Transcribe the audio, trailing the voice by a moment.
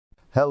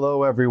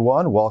Hello,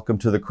 everyone. Welcome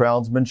to the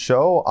Crownsmen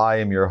Show. I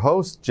am your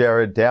host,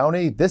 Jared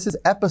Downey. This is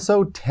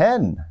episode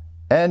 10.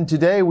 And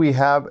today we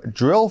have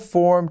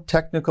Drillform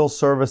Technical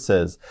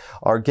Services.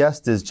 Our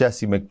guest is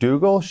Jessie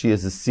McDougall. She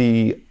is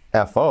the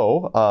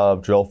CFO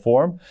of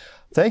Drillform.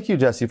 Thank you,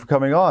 Jessie, for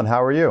coming on.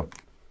 How are you?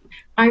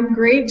 I'm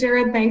great,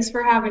 Jared. Thanks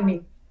for having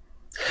me.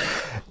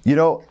 You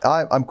know,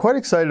 I'm quite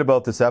excited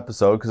about this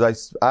episode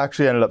because I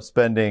actually ended up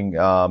spending,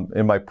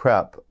 in my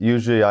prep,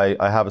 usually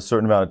I have a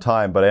certain amount of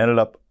time, but I ended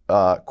up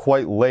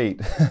quite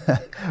late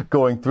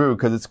going through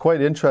because it's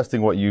quite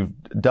interesting what you've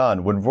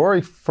done. When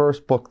Rory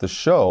first booked the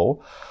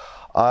show,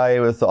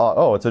 I thought,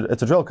 oh,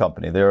 it's a drill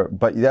company there,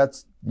 but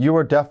you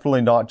are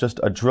definitely not just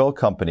a drill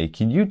company.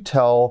 Can you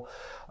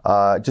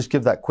just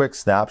give that quick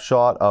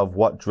snapshot of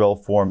what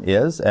Drillform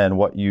is and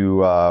what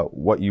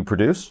you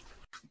produce?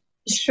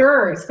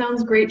 Sure,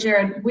 sounds great,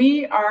 Jared.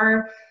 We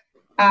are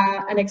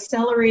an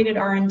accelerated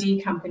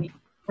R&D company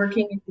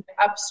working in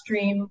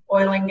upstream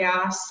oil and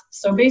gas.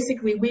 So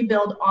basically, we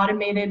build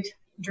automated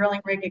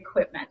drilling rig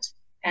equipment,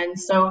 and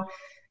so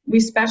we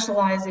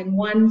specialize in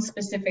one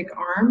specific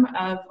arm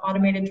of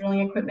automated drilling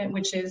equipment,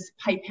 which is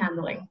pipe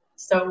handling.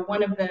 So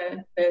one of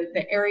the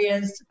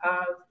areas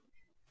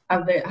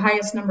of the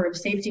highest number of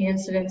safety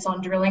incidents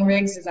on drilling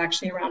rigs is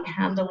actually around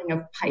handling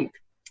of pipe.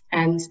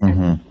 And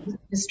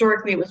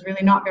historically, it was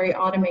really not very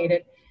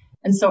automated.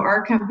 And so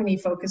our company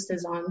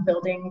focuses on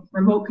building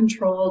remote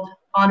controlled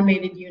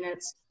automated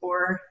units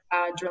for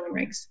drilling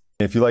rigs.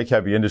 If you like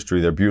heavy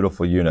industry, they're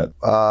beautiful units.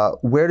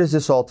 Where does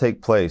this all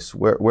take place?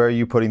 Where are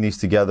you putting these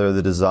together,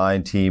 the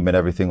design team and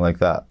everything like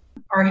that?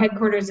 Our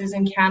headquarters is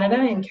in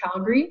Canada, in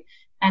Calgary,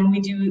 and we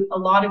do a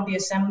lot of the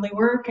assembly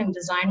work and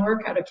design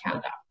work out of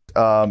Canada.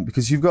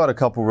 Because you've got a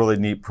couple really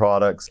neat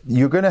products.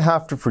 You're going to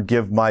have to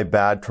forgive my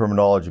bad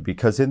terminology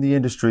because in the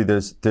industry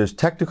there's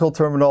technical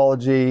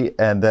terminology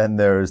and then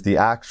there's the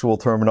actual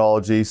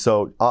terminology.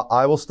 So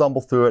I will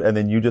stumble through it and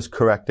then you just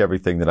correct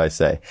everything that I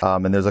say.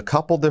 And there's a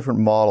couple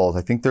different models.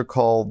 I think they're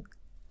called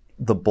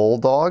the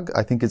Bulldog.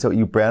 I think is what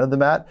you branded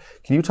them at.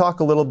 Can you talk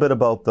a little bit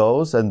about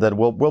those? And then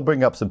we'll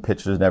bring up some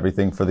pictures and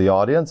everything for the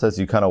audience as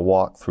you kind of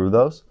walk through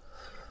those.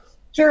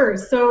 Sure.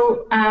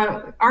 So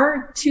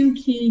our two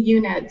key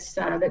units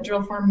that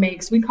Drillform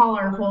makes, we call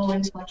our whole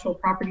intellectual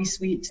property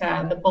suite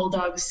the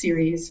Bulldog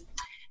series.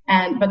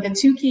 But the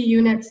two key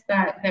units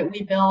that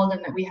we build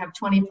and that we have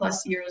 20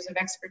 plus years of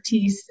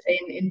expertise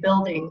in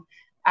building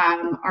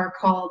are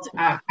called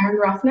Iron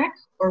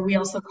Roughnecks, or we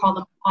also call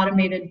them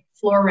automated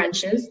floor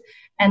wrenches,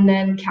 and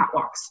then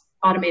Catwalks,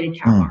 automated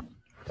Catwalks.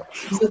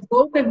 So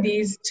both of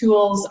these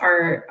tools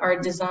are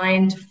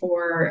designed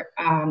for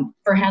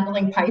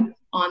handling pipe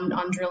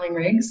on drilling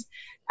rigs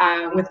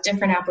with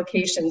different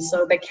applications.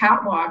 So the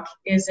Catwalk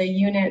is a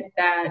unit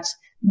that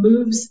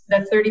moves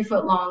the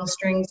 30-foot long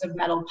strings of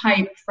metal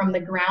pipe from the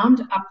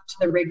ground up to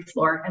the rig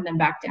floor and then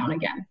back down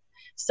again.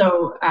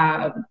 So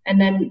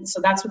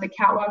so that's what the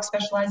Catwalk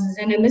specializes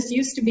in. And this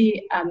used to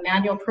be a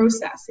manual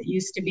process. It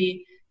used to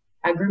be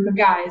a group of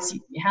guys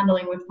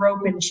handling with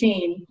rope and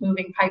chain,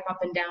 moving pipe up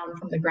and down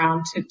from the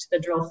ground to the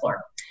drill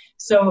floor.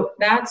 So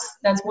that's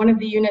one of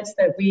the units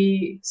that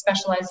we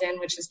specialize in,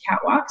 which is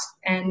Catwalks.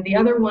 And the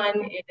other one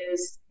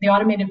is the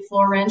automated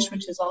floor wrench,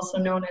 which is also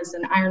known as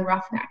an iron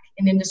roughneck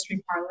in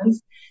industry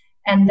parlance.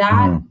 And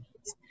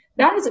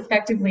that is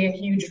effectively a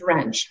huge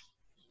wrench,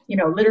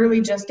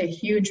 literally just a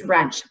huge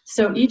wrench.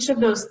 So each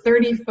of those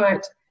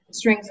 30-foot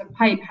strings of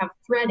pipe have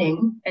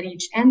threading at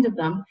each end of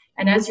them.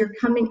 And as you're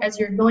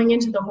going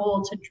into the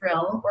hole to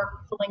drill or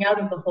pulling out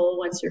of the hole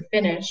once you're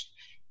finished,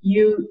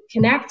 you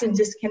connect and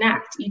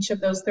disconnect each of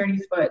those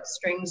 30-foot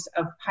strings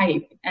of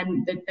pipe.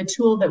 And the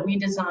tool that we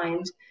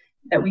designed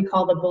that we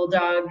call the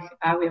Bulldog,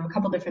 we have a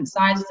couple different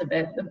sizes of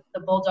it. The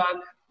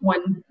Bulldog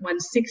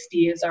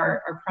 160 is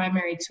our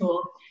primary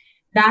tool.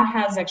 That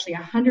has actually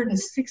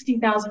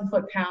 160,000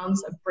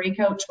 foot-pounds of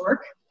breakout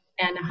torque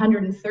and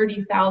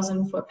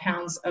 130,000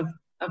 foot-pounds of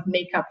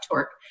makeup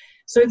torque.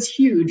 So it's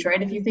huge,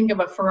 right? If you think of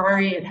a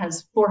Ferrari, it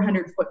has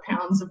 400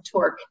 foot-pounds of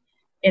torque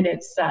in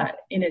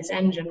its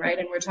engine, right?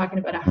 And we're talking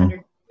about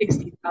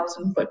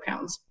 160,000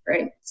 foot-pounds,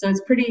 right? So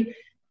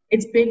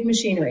it's big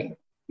machinery,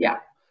 yeah.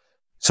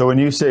 So when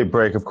you say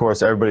brake, of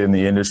course, everybody in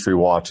the industry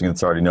watching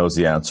this already knows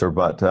the answer,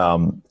 but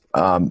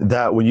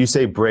that when you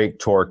say brake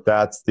torque,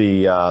 that's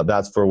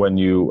for when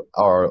you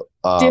are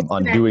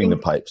undoing the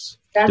pipes,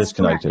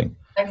 disconnecting. Correct.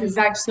 That's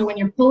exact. So when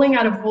you're pulling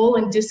out of hole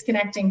and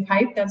disconnecting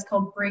pipe, that's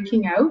called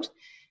breaking out.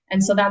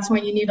 And so that's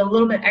when you need a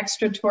little bit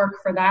extra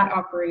torque for that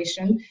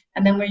operation.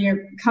 And then when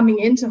you're coming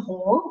into the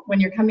hole,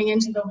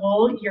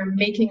 you're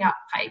making up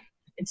pipe.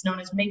 It's known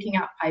as making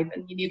up pipe,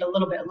 and you need a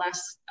little bit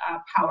less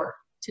power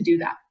to do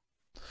that.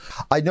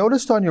 I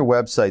noticed on your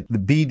website, the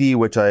BD,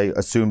 which I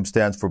assume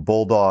stands for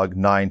Bulldog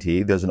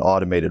 90, there's an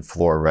automated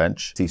floor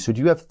wrench. So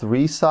do you have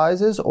 3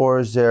 sizes, or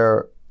is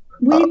there...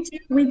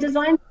 We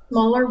designed a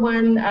smaller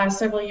one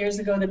several years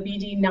ago, the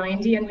BD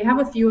 90, and we have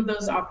a few of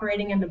those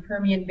operating in the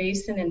Permian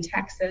Basin in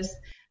Texas.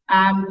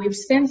 We've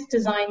since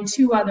designed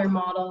two other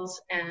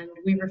models, and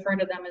we refer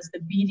to them as the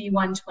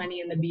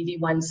BD120 and the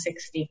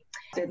BD160.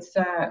 It's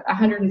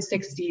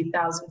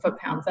 160,000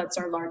 foot-pounds. That's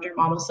our larger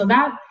model. So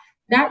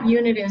that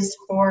unit is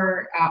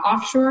for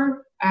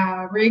offshore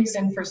rigs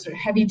and for sort of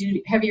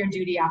heavier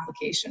duty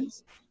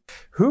applications.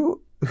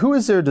 Who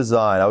is their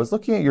design? I was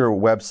looking at your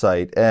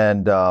website,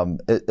 and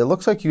it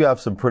looks like you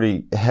have some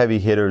pretty heavy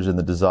hitters in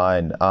the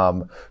design.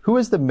 Who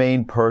is the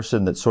main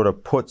person that sort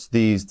of puts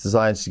these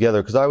designs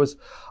together? Because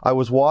I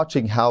was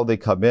watching how they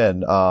come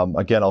in.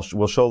 Again,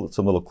 we'll show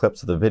some little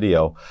clips of the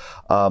video,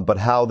 but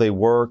how they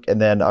work. And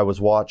then I was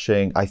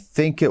watching, I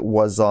think it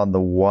was on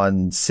the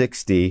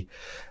 160.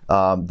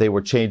 They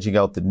were changing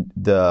out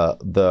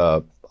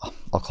the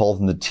I'll call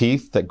them the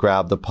teeth that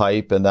grab the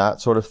pipe and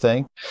that sort of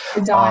thing.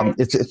 The dies.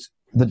 It's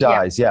the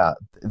dies, yeah.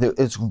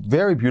 It's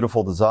very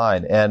beautiful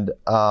design. And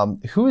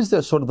who is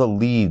the sort of the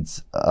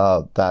leads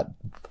that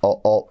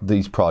all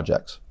these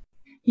projects?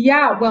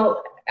 Yeah,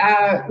 well,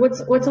 what's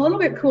a little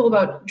bit cool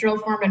about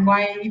Drillform, and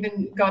why I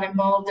even got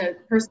involved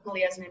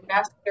personally as an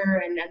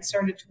investor and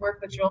started to work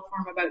with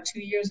Drillform about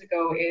 2 years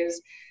ago,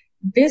 is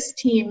this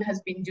team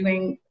has been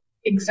doing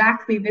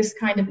exactly this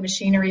kind of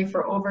machinery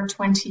for over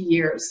 20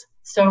 years.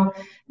 So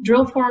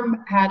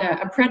Drillform had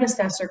a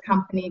predecessor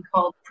company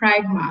called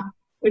Pragma,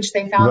 which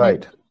they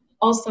founded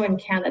also in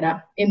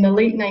Canada in the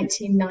late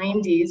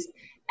 1990s.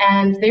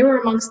 And they were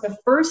amongst the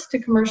first to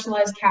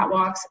commercialize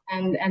catwalks,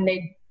 and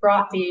they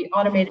brought the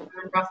automated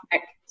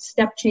roughneck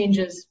step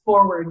changes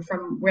forward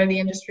from where the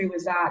industry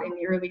was at in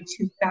the early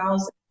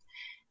 2000s.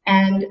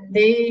 And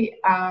they,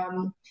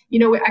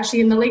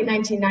 actually in the late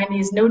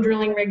 1990s, no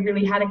drilling rig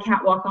really had a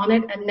catwalk on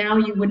it. And now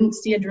you wouldn't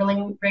see a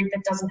drilling rig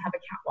that doesn't have a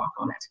catwalk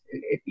on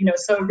it.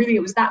 So really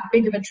it was that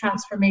big of a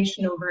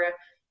transformation over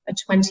a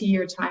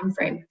 20-year time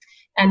frame.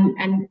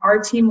 And our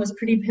team was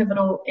pretty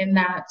pivotal in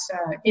that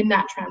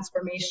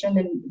transformation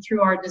and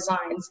through our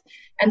designs.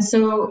 And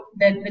so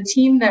the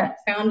team that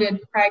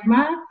founded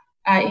Pragma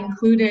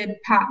included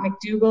Pat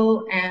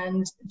McDougall,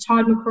 and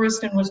Todd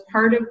McCorriston was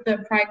part of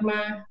the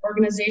Pragma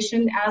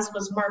organization, as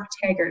was Mark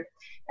Taggart.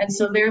 And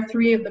so they're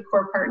three of the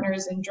core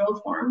partners in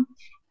Drillform,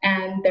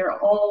 and they're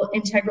all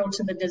integral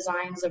to the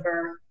designs of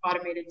our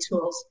automated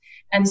tools.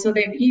 And so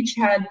they've each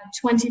had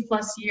 20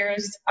 plus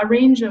years, a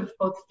range of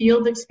both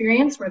field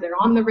experience where they're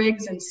on the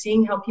rigs and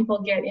seeing how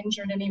people get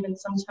injured, and even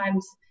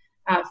sometimes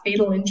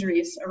fatal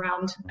injuries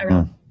around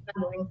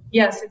handling.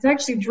 Yes, it's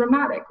actually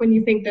dramatic when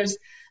you think there's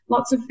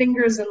lots of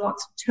fingers and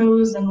lots of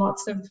toes and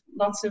lots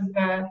of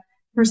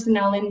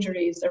personnel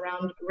injuries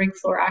around rig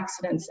floor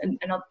accidents, and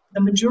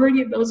the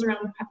majority of those are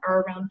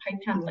around pipe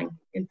handling,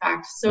 in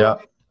fact. So yeah.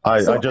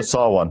 I just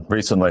saw one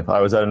recently. I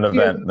was at an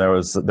event, and there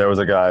was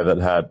a guy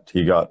that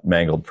he got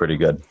mangled pretty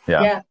good.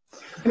 Yeah. Yeah.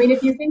 I mean,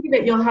 if you think of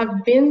it, you'll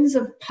have bins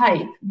of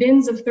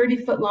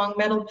 30-foot long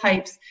metal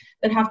pipes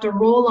that have to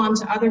roll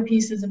onto other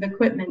pieces of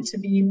equipment to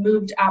be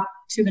moved up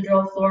to the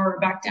drill floor or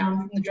back down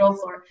from the drill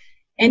floor.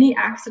 Any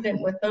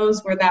accident with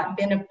those where that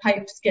bin of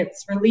pipes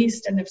gets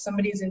released, and if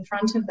somebody's in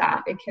front of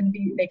that, they can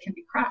be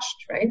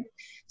crushed, right?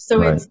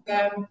 So it's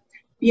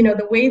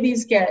the way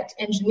these get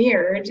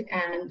engineered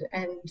and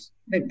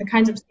the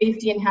kinds of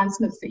safety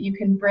enhancements that you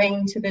can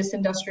bring to this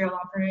industrial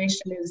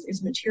operation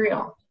is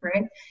material,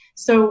 right?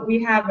 So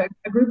we have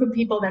a group of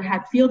people that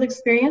had field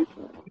experience,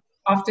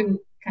 often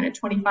kind of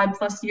 25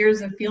 plus years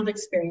of field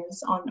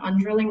experience on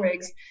drilling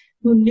rigs,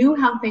 who knew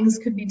how things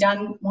could be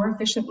done more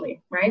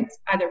efficiently, right?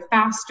 Either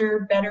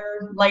faster,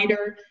 better,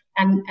 lighter,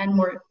 and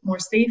more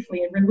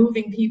safely, and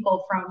removing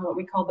people from what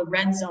we call the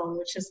red zone,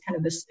 which is kind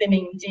of the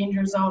spinning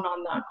danger zone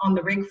on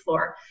the rig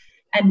floor,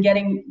 and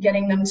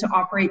getting them to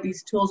operate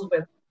these tools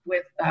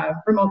with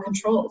remote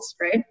controls,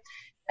 right?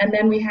 And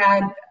then we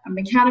had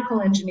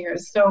mechanical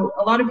engineers. So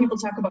a lot of people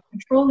talk about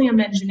petroleum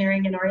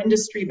engineering in our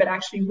industry, but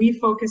actually we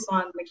focus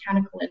on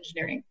mechanical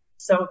engineering.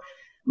 So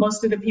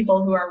most of the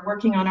people who are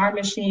working on our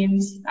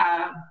machines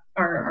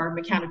are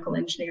mechanical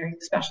engineering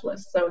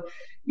specialists. So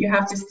you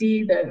have to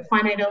see the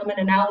finite element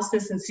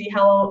analysis and see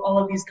how all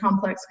of these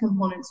complex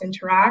components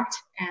interact,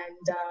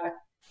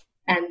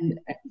 and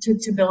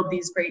to build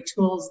these great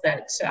tools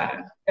that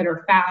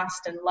are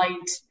fast and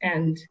light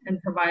and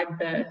provide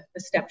the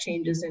step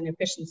changes in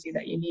efficiency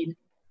that you need.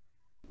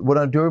 When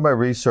I'm doing my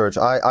research,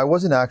 I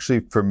wasn't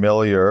actually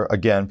familiar.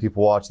 Again,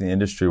 people watching the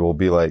industry will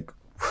be like,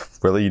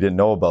 really, you didn't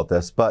know about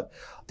this? But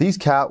these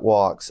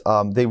catwalks,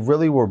 they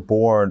really were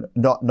born,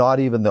 not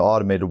even the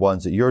automated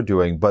ones that you're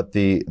doing, but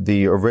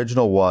the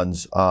original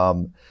ones,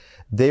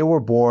 they were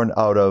born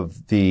out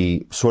of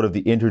the sort of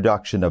the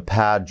introduction of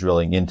pad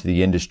drilling into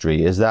the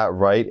industry. Is that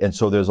right? And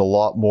so there's a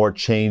lot more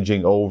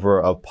changing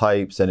over of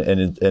pipes and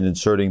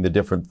inserting the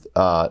different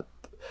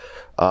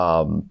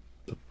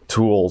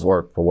tools,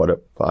 or for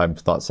what I'm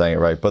not saying it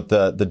right, but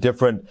the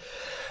different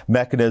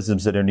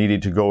mechanisms that are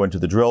needed to go into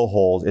the drill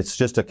holes. It's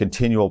just a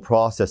continual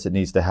process that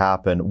needs to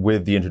happen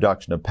with the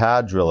introduction of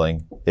pad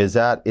drilling. Is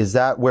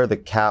that where the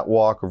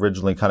catwalk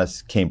originally kind of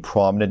came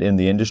prominent in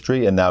the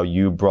industry, and now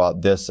you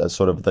brought this as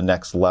sort of the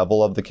next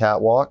level of the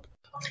catwalk?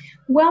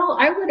 Well,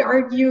 I would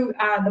argue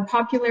the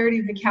popularity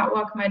of the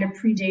catwalk might have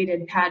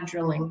predated pad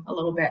drilling a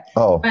little bit.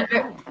 Oh. But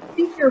I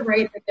think you're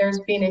right that there's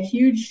been a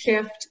huge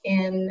shift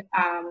in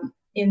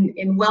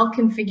well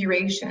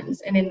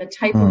configurations and in the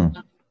type of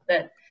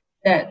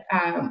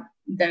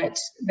that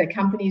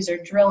companies are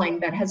drilling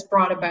that has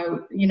brought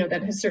about,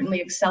 that has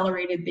certainly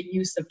accelerated the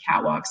use of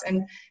catwalks.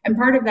 And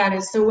part of that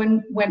is, so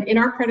when in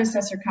our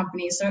predecessor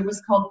company, so it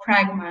was called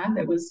Pragma,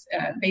 that was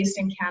based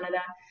in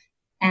Canada,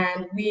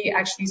 and we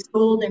actually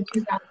sold in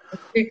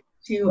 2006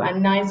 to a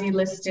NYSE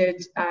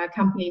listed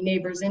company,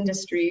 Neighbors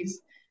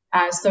Industries.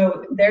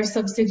 So their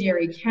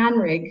subsidiary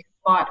Canrig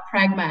bought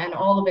Pragma and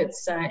all of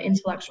its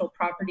intellectual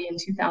property in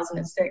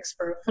 2006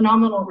 for a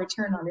phenomenal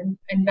return on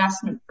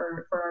investment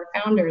for our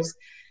founders.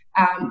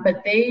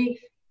 But they,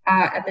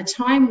 at the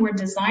time, were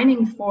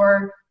designing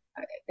for,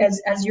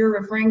 as you're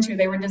referring to,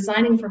 they were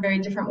designing for very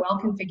different well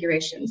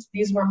configurations.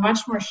 These were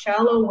much more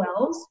shallow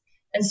wells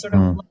and sort of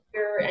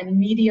lighter and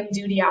medium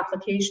duty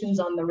applications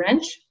on the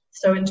wrench.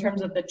 So in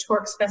terms of the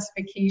torque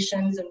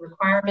specifications and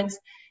requirements,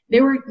 they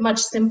were much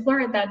simpler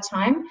at that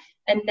time.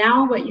 And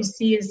now what you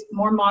see is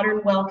more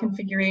modern well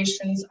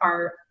configurations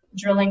are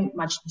drilling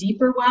much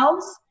deeper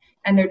wells,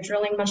 and they're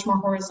drilling much more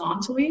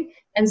horizontally.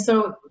 And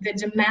so the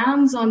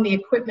demands on the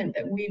equipment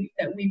that we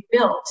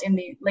built in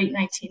the late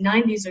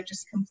 1990s are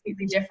just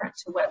completely different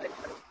to what the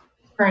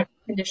current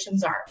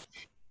conditions are.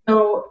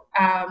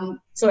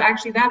 So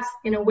actually that's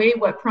in a way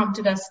what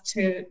prompted us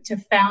to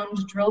found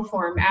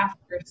Drillform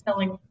after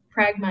selling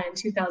Pragma in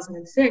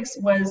 2006,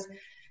 was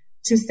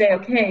to say,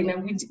 okay,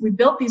 now we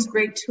built these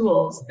great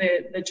tools,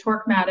 the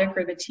Torquematic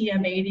or the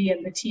TM80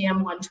 and the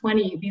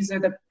TM120. These are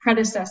the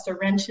predecessor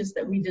wrenches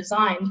that we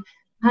designed.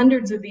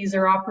 Hundreds of these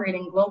are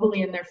operating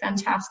globally, and they're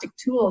fantastic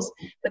tools,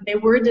 but they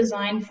were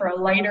designed for a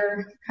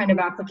lighter kind of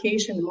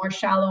application, more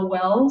shallow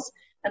wells,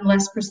 and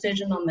less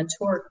precision on the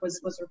torque was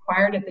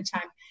required at the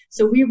time.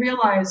 So we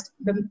realized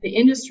the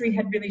industry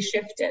had really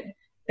shifted.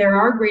 There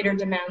are greater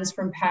demands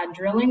from pad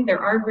drilling. There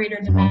are greater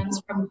demands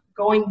from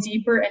going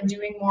deeper and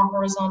doing more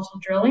horizontal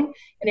drilling.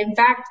 And in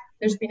fact,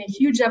 there's been a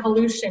huge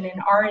evolution in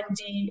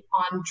R&D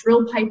on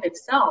drill pipe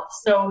itself.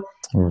 So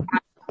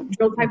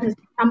drill pipe has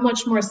become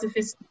much more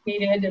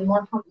sophisticated and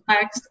more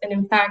complex. And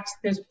in fact,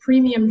 there's a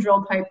premium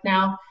drill pipe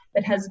now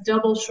that has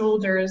double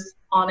shoulders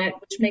on it,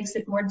 which makes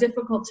it more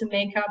difficult to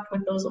make up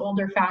with those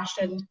older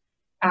fashioned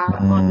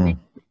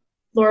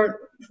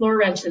floor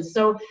wrenches.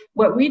 So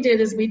what we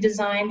did is we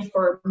designed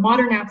for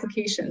modern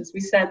applications. We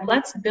said,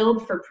 let's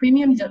build for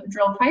premium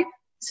drill pipe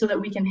so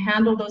that we can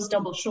handle those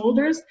double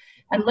shoulders,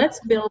 and let's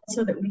build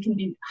so that we can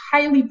be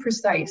highly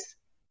precise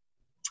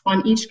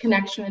on each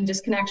connection and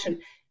disconnection.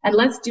 And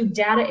let's do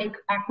data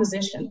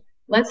acquisition.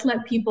 Let's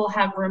let people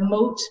have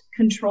remote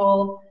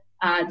control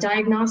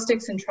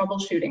diagnostics and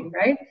troubleshooting,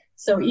 right?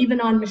 So even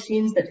on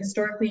machines that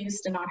historically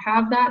used to not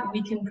have that,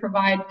 we can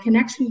provide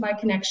connection by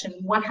connection,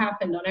 what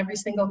happened on every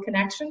single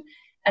connection.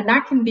 And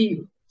that can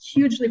be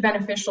hugely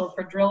beneficial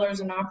for drillers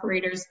and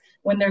operators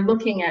when they're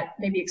looking at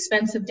maybe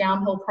expensive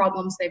downhole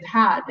problems they've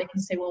had. They can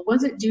say, well,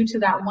 was it due to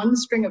that one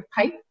string of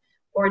pipe,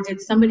 or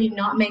did somebody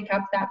not make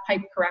up that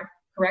pipe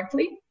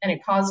correctly and it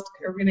caused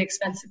a really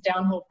expensive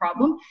downhole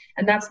problem?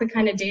 And that's the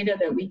kind of data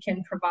that we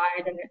can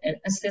provide and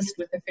assist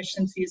with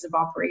efficiencies of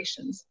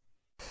operations.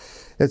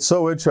 It's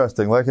so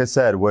interesting. Like I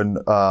said, when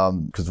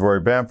because Rory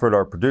Bamford,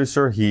 our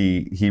producer,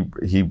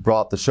 he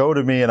brought the show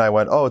to me, and I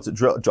went, oh, it's a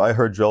drill. I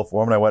heard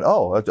Drillform, and I went,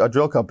 oh, a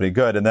drill company,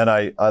 good. And then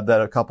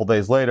then a couple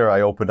days later,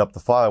 I opened up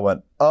the file. I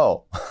went,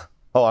 oh,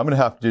 I'm going to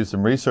have to do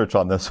some research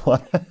on this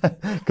one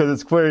because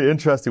it's very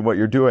interesting what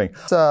you're doing.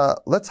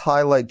 Let's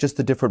highlight just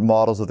the different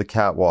models of the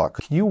Catwalk.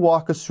 Can you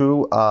walk us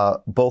through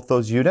both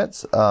those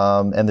units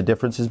and the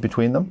differences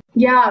between them?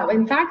 Yeah,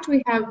 in fact,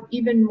 we have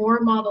even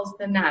more models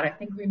than that. I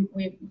think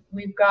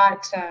we've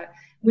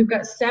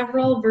got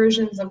several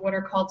versions of what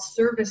are called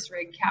service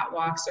rig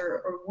catwalks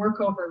or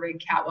workover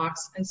rig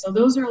catwalks, and so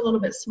those are a little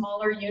bit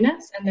smaller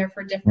units, and they're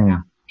for different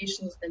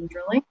applications than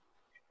drilling.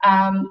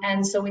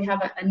 And so we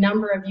have a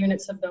number of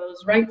units of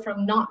those, right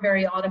from not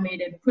very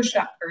automated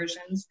push-up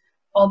versions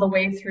all the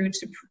way through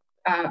to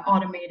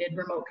automated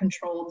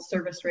remote-controlled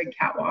service rig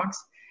catwalks.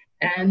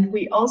 And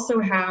we also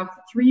have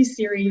 3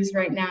 series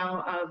right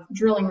now of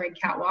drilling rig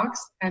catwalks,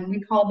 and we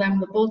call them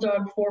the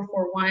Bulldog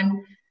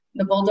 441,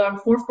 the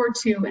Bulldog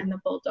 442, and the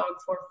Bulldog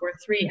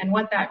 443. And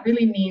what that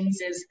really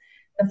means is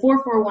the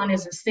 441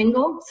 is a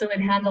single, so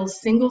it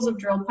handles singles of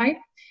drill pipe.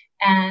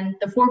 And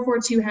the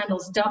 442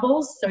 handles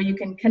doubles, so you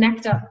can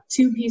connect up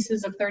 2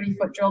 pieces of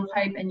 30-foot drill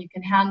pipe, and you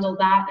can handle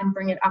that and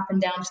bring it up and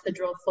down to the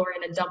drill floor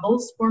in a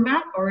doubles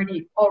format,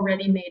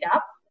 already made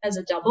up as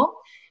a double.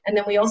 And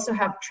then we also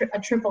have a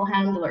triple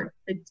handler,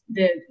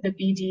 the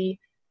BD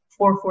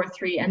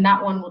 443, and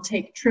that one will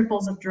take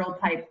triples of drill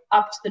pipe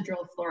up to the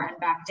drill floor and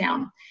back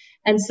down.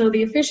 And so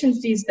the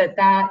efficiencies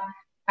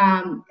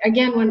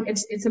again, when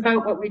it's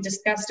about what we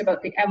discussed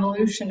about the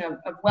evolution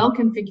of well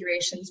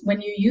configurations.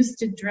 When you used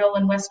to drill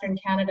in Western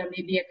Canada,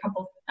 maybe a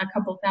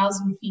couple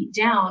thousand feet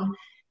down,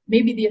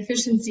 maybe the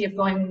efficiency of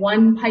going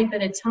one pipe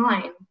at a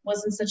time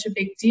wasn't such a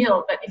big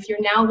deal. But if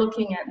you're now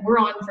looking at, we're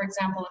on, for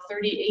example, a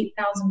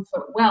 38,000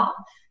 foot well,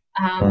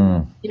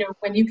 you know,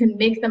 when you can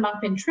make them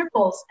up in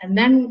triples and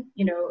then,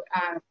 you know,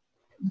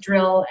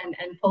 drill and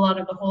pull out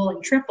of the hole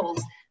in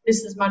triples,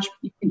 this is much,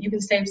 you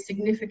can save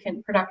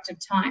significant productive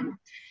time.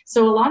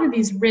 So a lot of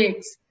these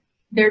rigs,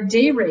 their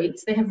day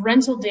rates, they have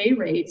rental day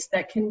rates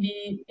that can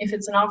be, if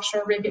it's an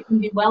offshore rig, it can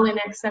be well in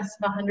excess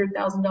of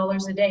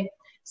 $100,000 a day.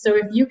 So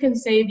if you can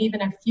save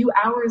even a few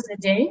hours a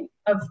day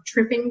of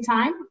tripping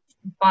time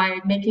by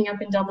making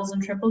up in doubles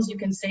and triples, you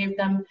can save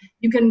them,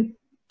 you can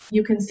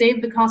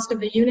save the cost of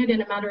the unit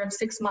in a matter of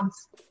 6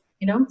 months,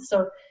 you know?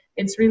 So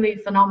it's really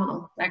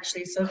phenomenal,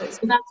 actually. So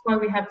that's why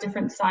we have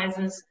different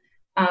sizes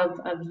of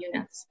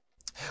units.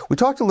 We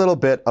talked a little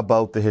bit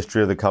about the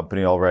history of the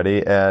company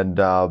already, and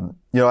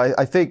you know,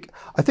 I think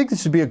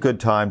this would be a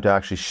good time to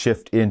actually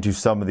shift into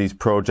some of these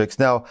projects.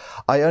 Now,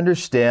 I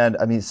understand,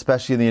 I mean,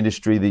 especially in the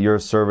industry that you're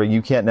serving,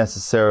 you can't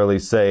necessarily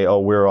say, oh,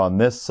 we're on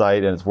this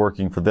site and it's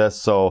working for this.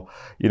 So,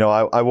 you know,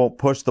 I won't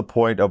push the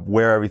point of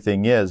where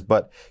everything is,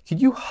 but could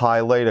you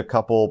highlight a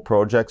couple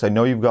projects? I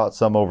know you've got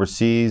some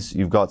overseas,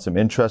 you've got some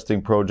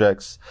interesting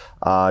projects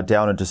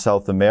down into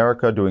South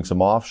America, doing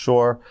some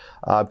offshore.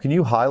 Can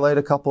you highlight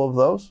a couple of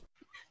those?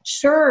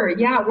 Sure.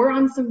 Yeah, we're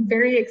on some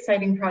very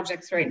exciting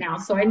projects right now.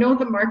 So I know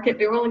the market,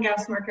 the oil and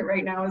gas market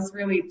right now is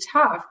really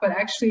tough, but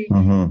actually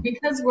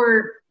because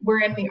we're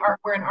an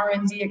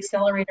R&D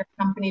accelerator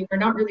company, we're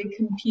not really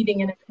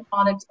competing in a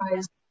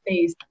commoditized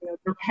space. You know,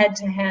 we're head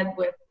to head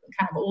with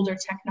kind of older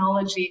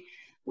technology.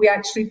 We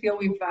actually feel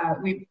we've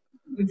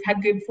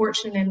had good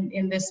fortune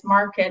in this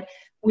market.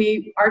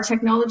 Our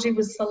technology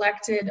was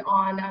selected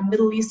on a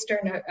Middle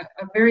Eastern, a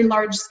very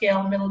large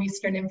scale Middle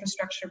Eastern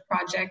infrastructure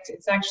project.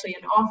 It's actually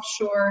an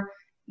offshore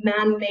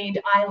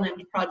man-made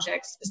island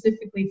project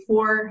specifically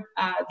for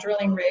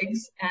drilling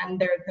rigs, and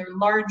they're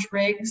large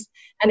rigs.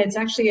 And it's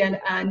actually a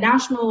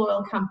national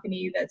oil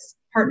company that's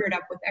partnered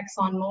up with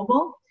Exxon.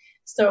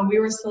 So we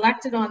were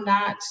selected on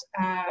that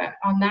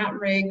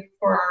rig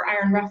for our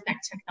iron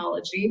roughneck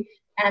technology,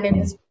 and it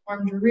has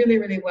performed really,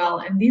 really well.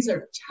 And these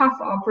are tough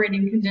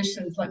operating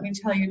conditions. Let me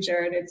tell you,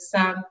 Jared, it's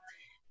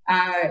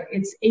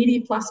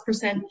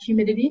 80+%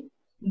 humidity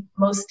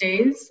most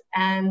days,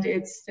 and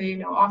it's, you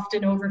know,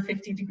 often over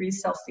 50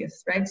 degrees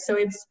Celsius, right? So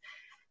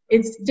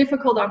it's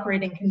difficult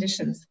operating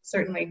conditions,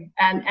 certainly.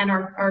 And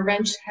our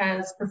wrench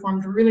has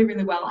performed really,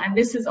 really well. And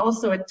this is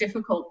also a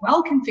difficult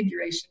well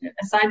configuration,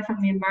 aside from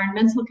the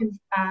environmental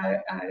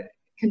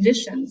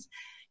conditions.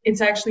 It's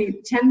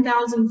actually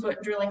 10,000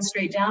 foot drilling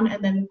straight down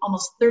and then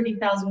almost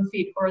 30,000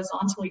 feet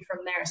horizontally from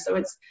there. So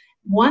it's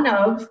one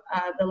of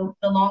the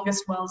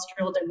longest wells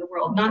drilled in the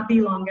world. Not the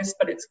longest,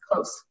 but it's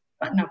close,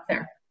 button up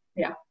there.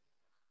 Yeah.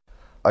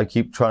 I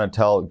keep trying to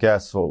tell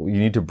guests, well, you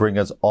need to bring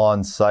us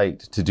on site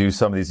to do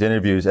some of these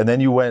interviews. And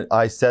then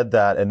I said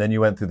that, and then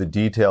you went through the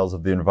details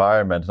of the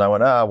environment. And I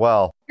went,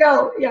 well.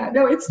 No, yeah,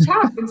 no, it's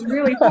tough. It's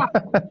really tough.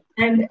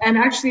 And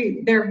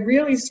actually, they're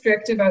really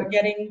strict about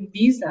getting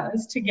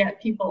visas to get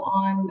people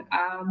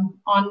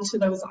onto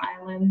those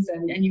islands.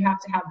 And you have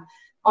to have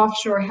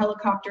offshore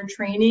helicopter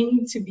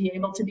training to be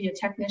able to be a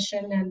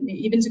technician. And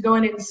even to go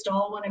and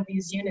install one of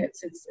these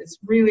units, it's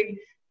really...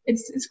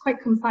 It's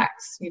quite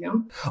complex, you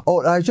know.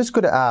 Oh, I was just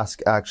going to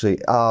ask, actually,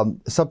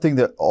 something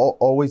that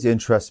always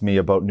interests me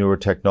about newer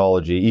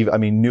technology. I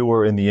mean,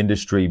 newer in the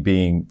industry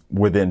being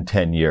within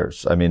 10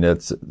 years. I mean,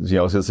 it's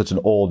such an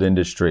old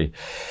industry.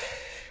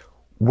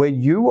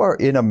 When you are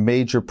in a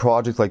major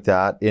project like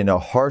that, in a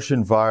harsh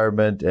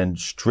environment and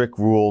strict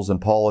rules and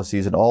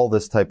policies and all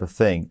this type of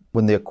thing,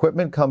 when the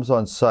equipment comes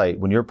on site,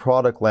 when your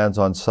product lands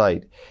on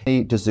site,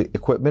 does the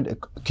equipment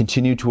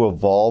continue to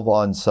evolve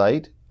on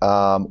site?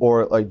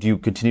 Or like, do you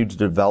continue to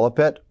develop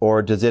it,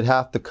 or does it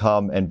have to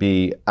come and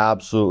be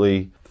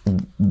absolutely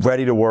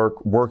ready to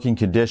work, working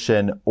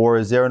condition, or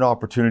is there an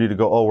opportunity to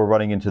go, oh, we're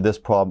running into this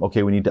problem,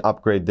 okay, we need to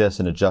upgrade this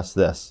and adjust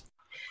this?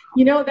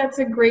 You know, that's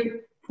a great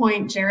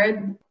point,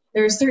 Jared.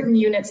 There are certain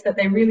units that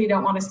they really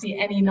don't want to see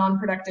any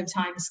non-productive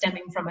time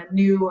stemming from a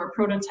new or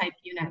prototype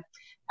unit.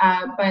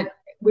 But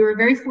we were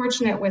very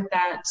fortunate with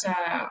that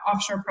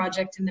offshore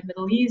project in the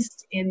Middle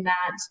East in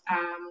that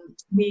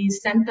we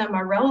sent them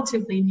a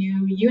relatively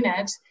new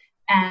unit.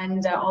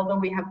 And although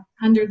we have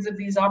hundreds of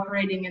these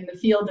operating in the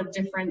field of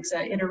different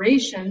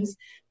iterations,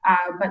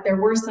 but there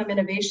were some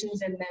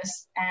innovations in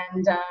this.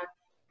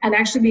 And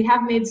actually, we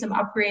have made some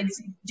upgrades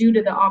due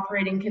to the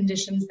operating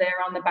conditions there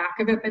on the back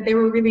of it, but they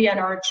were really at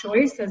our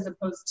choice as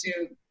opposed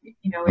to,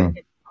 you know,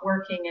 it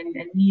working and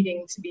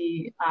needing to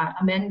be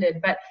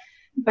amended.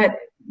 But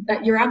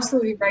you're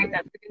absolutely right.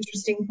 That's an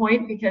interesting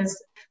point,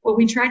 because what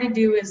we try to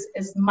do is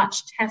as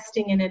much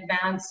testing in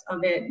advance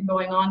of it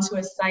going onto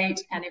a site.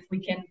 And if we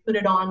can put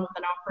it on with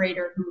an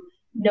operator who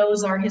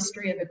knows our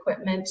history of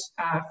equipment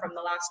from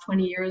the last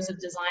 20 years of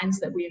designs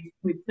that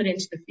we've put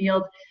into the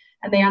field,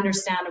 and they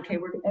understand, okay,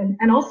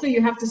 and also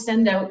you have to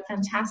send out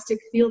fantastic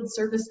field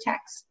service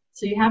techs.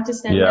 So you have to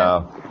send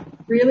out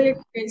really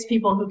experienced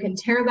people who can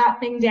tear that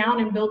thing down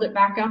and build it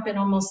back up in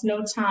almost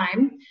no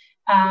time.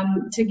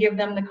 to give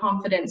them the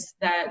confidence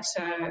that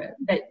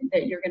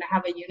that you're going to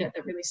have a unit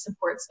that really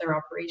supports their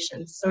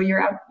operations. So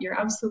you're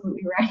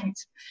absolutely right.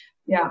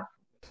 Yeah.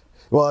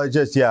 Well,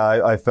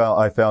 I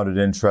found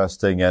it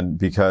interesting, and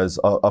because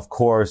of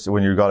course,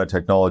 when you've got a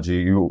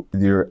technology,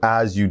 you're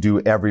as you do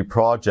every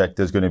project,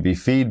 there's going to be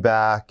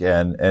feedback,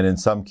 and in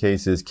some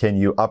cases, can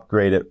you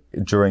upgrade it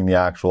during the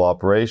actual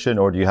operation,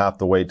 or do you have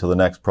to wait till the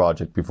next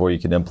project before you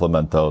can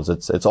implement those?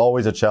 It's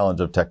always a challenge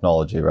of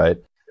technology, right?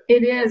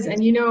 It is, and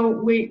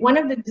one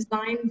of the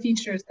design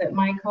features that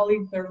my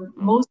colleagues are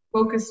most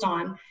focused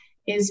on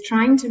is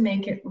trying to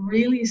make it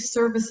really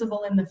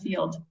serviceable in the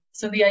field.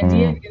 So the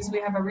idea is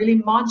we have a really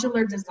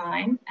modular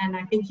design, and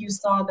I think you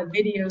saw the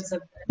videos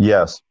of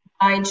Yes.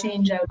 eye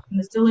changeouts and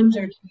the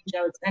cylinder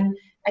changeouts. And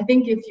I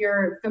think if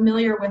you're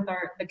familiar with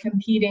the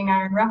competing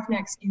Iron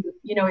Roughnecks,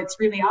 you know it's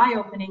really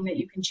eye-opening that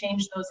you can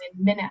change those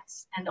in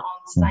minutes and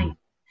on site.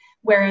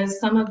 Whereas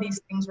some of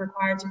these things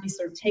require to be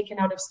sort of taken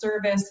out of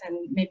service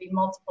and maybe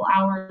multiple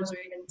hours or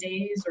even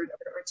days or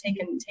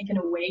taken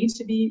away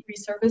to be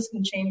reserviced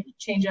and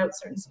change out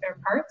certain spare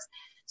parts.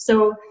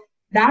 So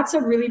that's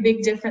a really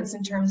big difference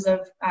in terms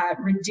of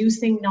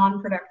reducing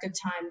non-productive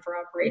time for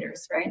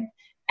operators, right?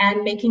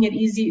 And making it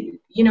easy.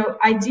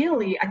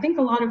 Ideally, I think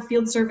a lot of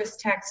field service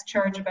techs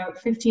charge about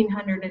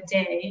 $1,500 a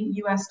day,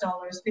 US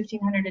dollars,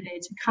 $1,500 a day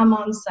to come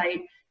on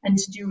site and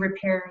to do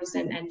repairs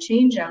and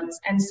change outs.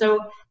 And so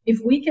if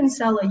we can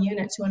sell a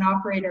unit to an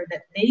operator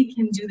that they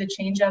can do the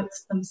change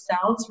outs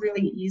themselves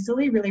really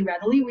easily, really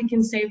readily, we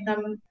can save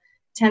them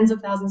tens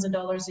of thousands of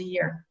dollars a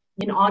year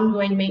in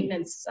ongoing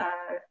maintenance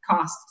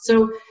costs.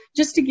 So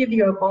just to give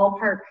you a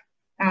ballpark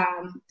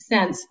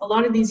sense, a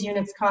lot of these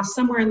units cost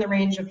somewhere in the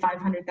range of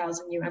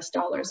 500,000 US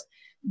dollars.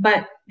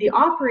 But the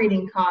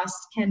operating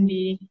cost can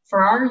be,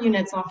 for our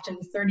units, often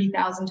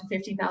 $30,000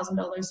 to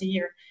 $50,000 a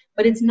year.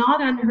 But it's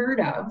not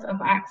unheard of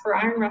for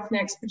Iron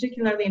Roughnecks,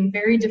 particularly in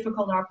very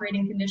difficult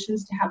operating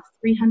conditions, to have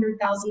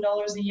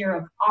 $300,000 a year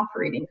of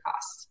operating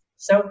costs.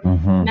 So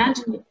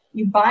imagine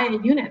you buy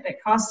a unit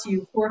that costs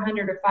you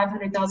 $400,000 or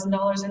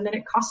 $500,000, and then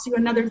it costs you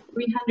another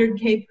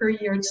 $300K per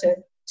year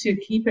to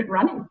keep it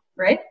running,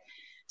 right?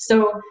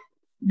 So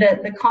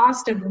the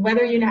cost of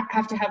whether you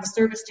have to have a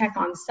service tech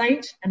on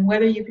site and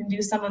whether you can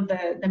do some of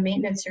the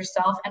maintenance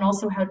yourself, and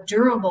also how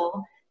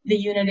durable the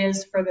unit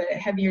is for the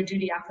heavier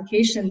duty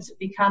applications,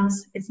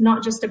 it's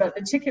not just about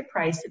the ticket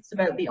price, it's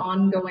about the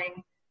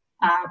ongoing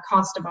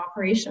cost of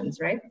operations,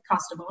 right?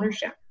 Cost of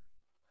ownership.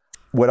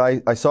 When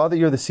I saw that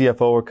you're the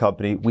CFO of a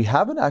company, we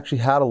haven't actually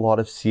had a lot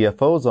of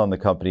CFOs on the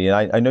company.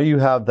 And I know you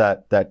have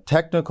that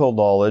technical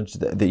knowledge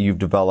that you've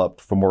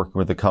developed from working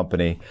with the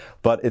company,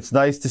 but it's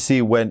nice to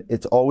see when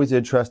it's always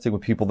interesting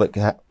with people that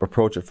can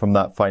approach it from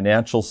that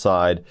financial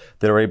side,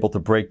 that are able to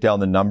break down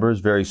the numbers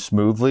very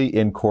smoothly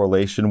in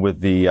correlation with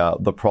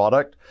the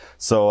product.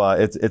 So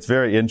it's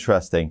very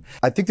interesting.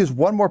 I think there's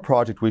one more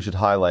project we should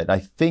highlight. I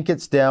think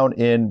it's down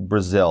in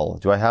Brazil.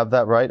 Do I have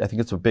that right? I think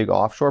it's a big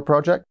offshore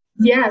project.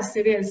 Yes,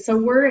 it is. So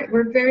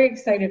we're very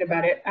excited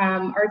about it.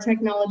 Our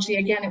technology,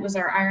 again, it was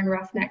our Iron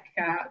Roughneck,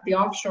 the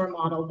offshore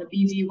model, the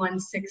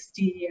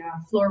BD160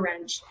 floor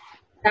wrench.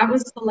 That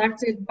was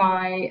selected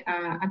by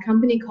a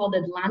company called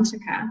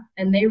Atlantica,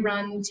 and they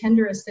run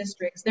tender assist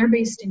rigs. They're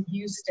based in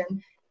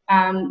Houston.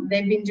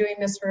 They've been doing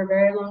this for a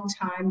very long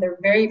time. They're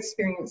very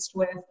experienced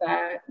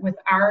with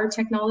our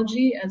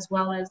technology as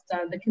well as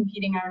the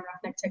competing Iron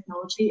Roughneck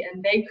technology,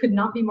 and they could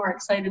not be more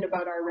excited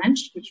about our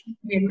wrench, which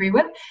we agree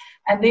with.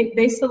 And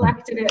they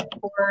selected it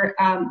for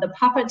the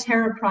Papa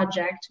Terra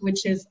project,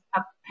 which is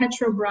a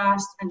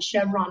Petrobras and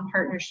Chevron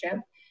partnership,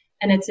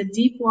 and it's a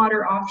deep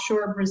water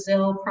offshore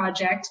Brazil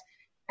project.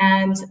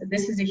 And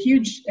this is a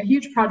huge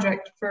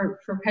project for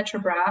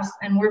Petrobras,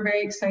 and we're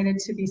very excited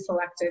to be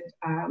selected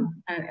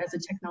as a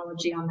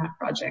technology on that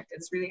project.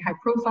 It's really high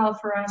profile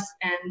for us,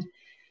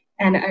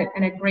 and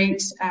a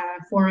great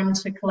forum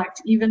to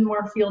collect even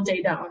more field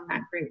data on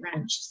that great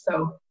wrench.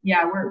 So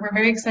yeah, we're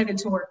very excited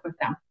to work with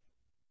them.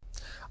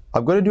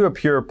 I'm going to do a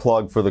pure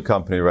plug for the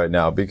company right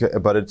now,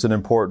 but it's an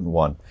important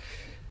one.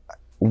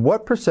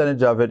 What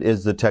percentage of it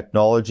is the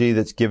technology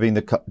that's giving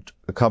a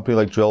company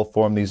like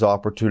Drillform these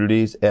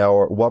opportunities,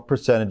 or what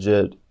percentage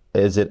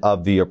is it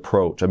of the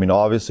approach? I mean,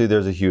 obviously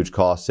there's a huge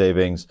cost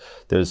savings,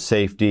 there's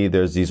safety,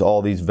 there's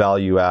all these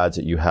value adds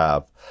that you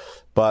have,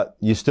 but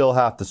you still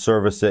have to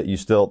service it.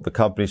 The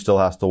company still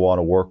has to want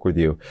to work with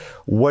you.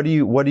 What do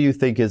you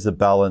think is the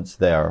balance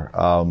there?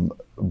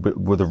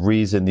 With the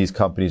reason these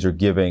companies are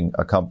giving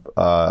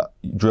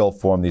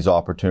Drillform these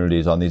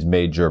opportunities on these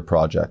major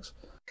projects?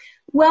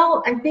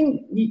 Well, I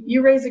think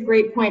you raise a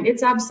great point.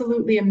 It's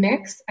absolutely a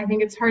mix. I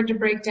think it's hard to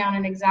break down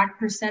an exact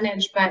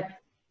percentage, but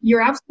you're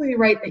absolutely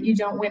right that you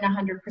don't win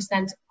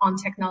 100% on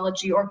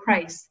technology or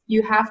price.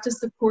 You have to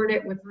support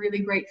it with really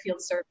great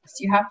field service.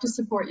 You have to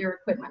support your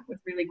equipment with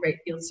really great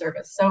field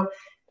service. So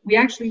we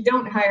actually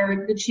don't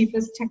hire the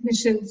cheapest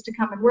technicians to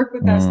come and work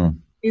with us.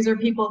 These are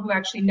people who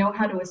actually know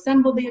how to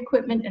assemble the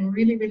equipment and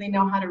really, really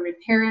know how to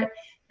repair it.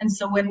 And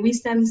so when we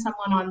send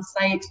someone on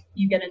site,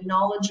 you get a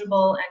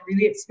knowledgeable and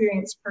really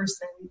experienced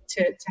person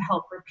to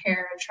help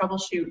repair and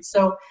troubleshoot.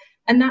 So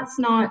And that's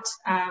not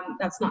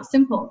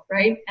simple,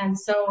 right? And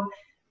so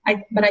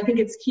but I think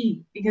it's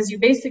key, because you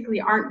basically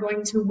aren't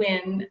going to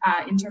win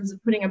in terms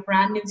of putting a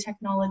brand new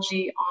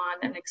technology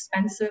on an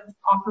expensive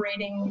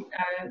operating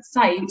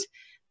site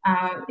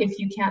if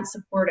you can't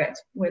support it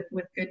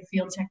with good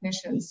field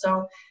technicians.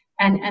 So,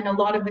 and a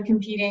lot of the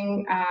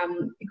competing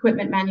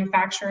equipment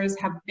manufacturers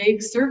have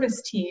big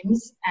service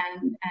teams,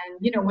 and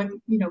with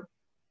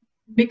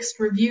mixed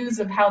reviews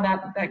of how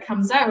that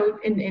comes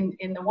out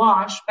in the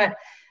wash. But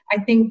I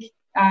think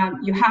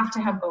you have to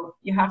have both.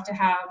 You have to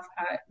have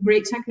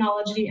great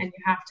technology, and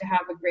you have to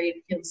have a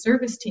great field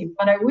service team.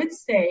 But I would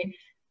say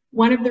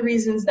one of the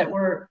reasons that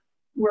we're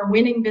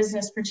winning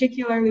business,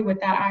 particularly with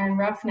that iron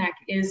roughneck,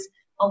 is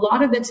a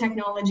lot of the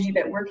technology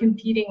that we're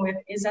competing with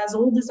is as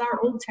old as our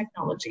old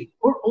technology,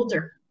 or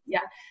older. Yeah.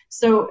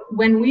 So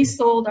when we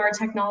sold our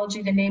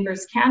technology to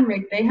Neighbors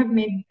Canrig, they have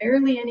made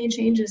barely any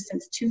changes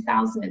since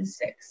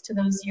 2006 to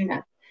those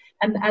units.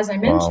 And as I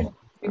mentioned,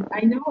 wow.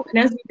 I know,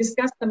 and as we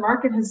discussed, the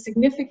market has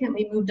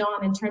significantly moved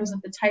on in terms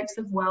of the types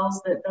of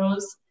wells that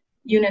those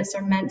units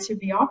are meant to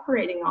be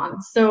operating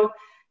on. So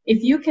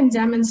if you can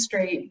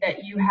demonstrate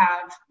that you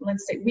have,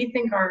 let's say, we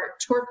think our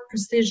torque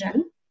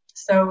precision,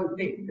 so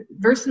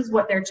versus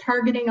what they're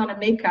targeting on a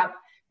makeup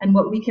and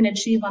what we can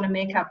achieve on a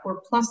makeup,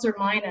 we're plus or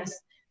minus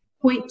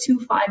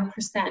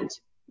 0.25%.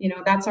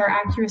 That's our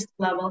accuracy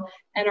level,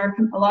 and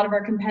a lot of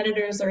our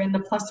competitors are in the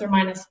plus or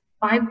minus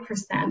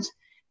 5%.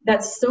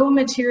 That's so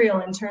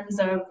material in terms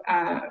of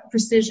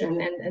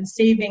precision and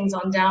savings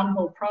on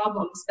downhole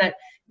problems that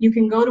you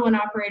can go to an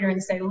operator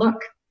and say,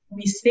 look,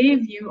 we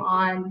save you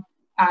on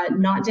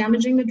not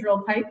damaging the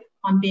drill pipe,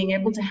 on being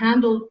able to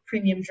handle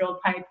premium drill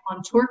pipe,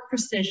 on torque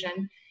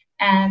precision,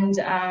 and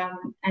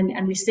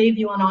we save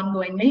you on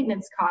ongoing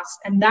maintenance costs.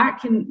 And that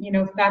can,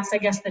 that's, I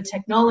guess, the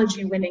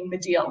technology winning the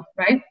deal,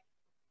 right?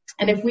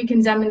 And if we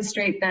can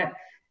demonstrate that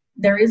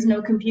there is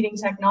no competing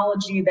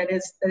technology that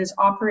is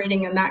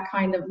operating in that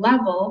kind of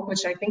level,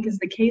 which I think is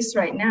the case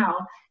right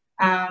now,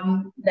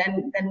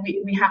 then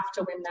we have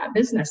to win that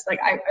business. Like,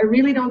 I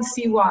really don't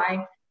see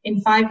why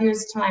in 5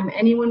 years' time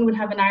anyone would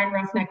have an iron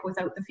roughneck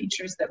without the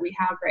features that we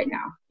have right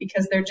now,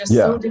 because they're just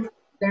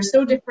they're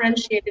so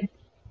differentiated.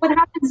 What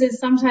happens is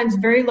sometimes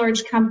very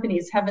large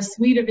companies have a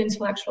suite of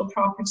intellectual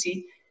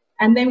property,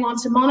 and they want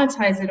to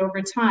monetize it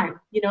over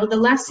time. The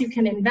less you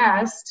can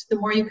invest, the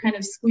more you kind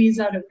of squeeze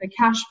out of the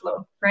cash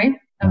flow, right?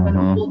 Of an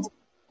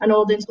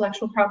old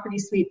intellectual property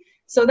suite.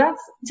 So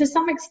that's, to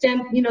some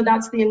extent,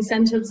 that's the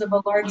incentives of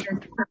a larger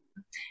firm.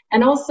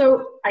 And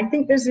also, I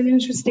think there's an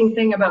interesting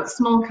thing about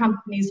small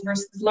companies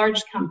versus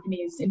large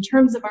companies in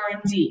terms of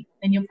R&D,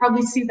 and you'll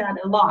probably see that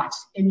a lot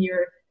in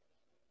your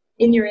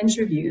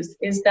interviews,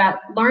 is that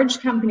large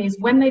companies,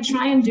 when they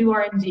try and do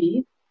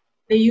R&D,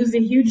 they use a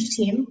huge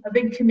team, a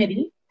big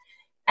committee,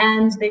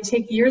 and they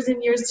take years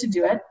and years to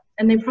do it,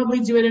 and they probably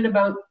do it at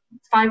about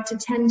 5 to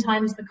 10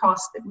 times the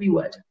cost that we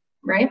would,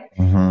 right?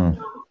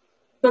 Mm-hmm.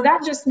 So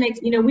that just makes,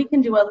 we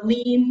can do a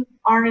lean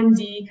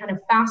R&D kind of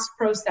fast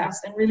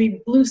process and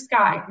really blue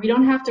sky. We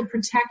don't have to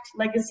protect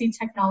legacy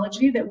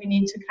technology that we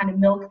need to kind of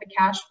milk the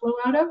cash flow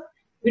out of.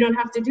 We don't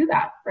have to do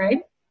that,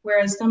 right?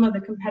 Whereas some of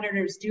the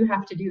competitors do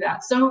have to do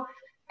that. So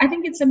I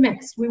think it's a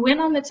mix. We win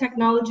on the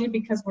technology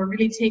because we're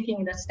really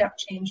taking it a step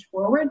change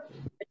forward,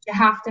 but you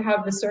have to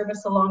have the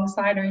service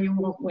alongside or you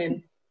won't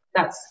win.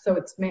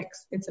 It's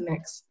mixed. It's a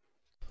mix.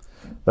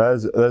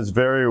 That's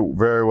very,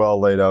 very well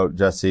laid out,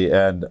 Jesse.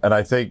 And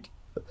I think,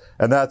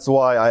 and that's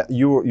why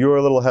you were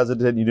a little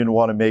hesitant. You didn't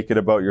want to make it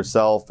about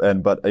yourself.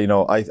 But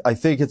I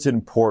think it's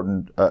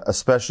important,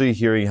 especially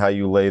hearing how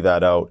you lay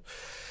that out.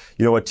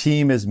 A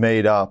team is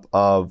made up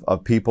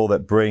of people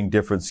that bring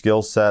different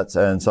skill sets,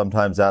 and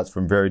sometimes that's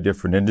from very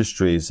different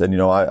industries. And,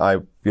 I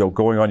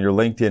going on your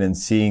LinkedIn and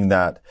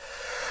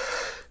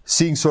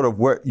seeing sort of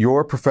what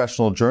your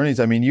professional journeys.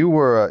 I mean, you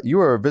were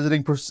a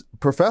visiting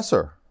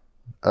professor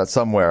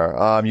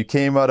somewhere. You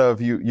came out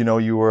of,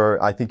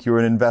 I think you were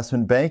in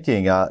investment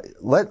banking.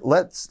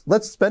 Let's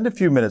spend a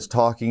few minutes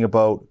talking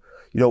about,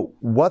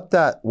 what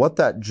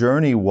that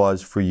journey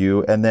was for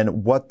you, and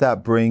then what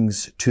that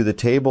brings to the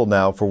table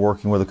now for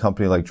working with a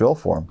company like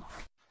Drillform.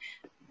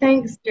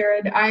 Thanks,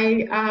 Jared.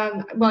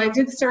 I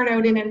did start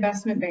out in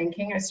investment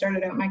banking. I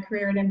started out my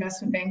career in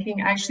investment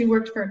banking. I actually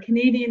worked for a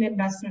Canadian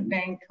investment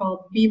bank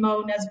called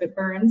BMO Nesbitt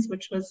Burns,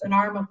 which was an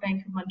arm of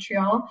Bank of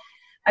Montreal.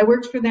 I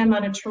worked for them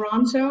out of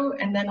Toronto,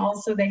 and then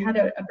also they had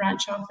a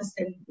branch office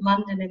in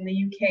London in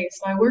the UK.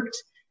 So I worked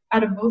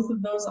out of both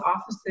of those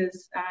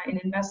offices in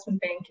investment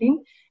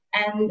banking.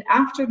 And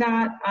after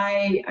that,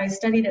 I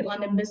studied at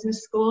London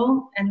Business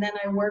School, and then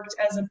I worked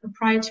as a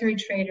proprietary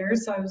trader.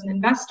 So I was an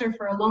investor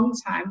for a long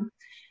time.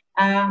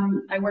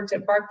 I worked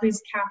at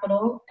Barclays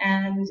Capital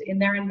and in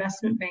their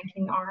investment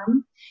banking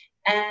arm.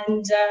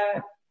 And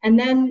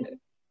then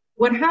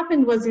what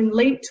happened was in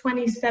late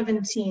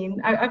 2017,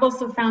 I've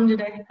also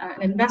founded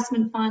an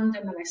investment fund,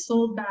 and then I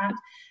sold that.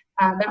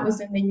 That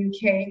was in the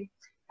UK.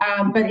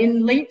 But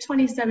in late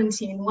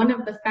 2017, one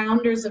of the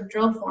founders of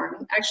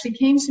Drillform actually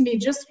came to me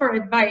just for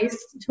advice,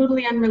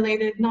 totally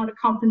unrelated, not a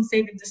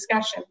compensated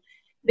discussion.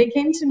 they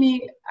came to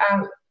me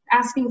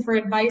asking for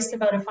advice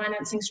about a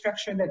financing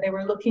structure that they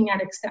were looking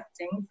at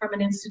accepting from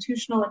an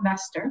institutional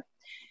investor.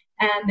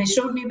 And they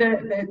showed me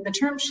the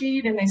term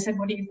sheet, and they said,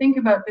 what do you think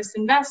about this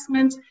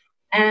investment?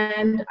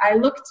 And I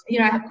looked,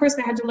 of course,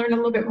 I had to learn a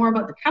little bit more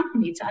about the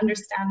company to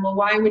understand, well,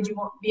 why would you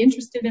be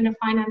interested in a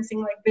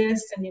financing like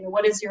this? And,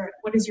 what is your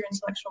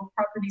intellectual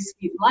property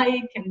suite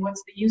like? And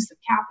what's the use of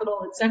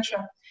capital,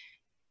 etc.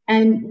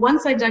 And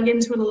once I dug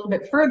into it a little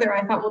bit further,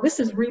 I thought, well, this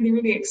is really,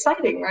 really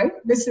exciting, right?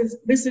 This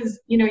is,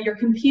 you're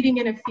competing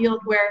in a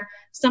field where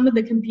some of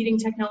the competing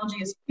technology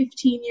is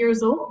 15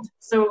 years old.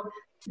 So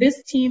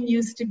this team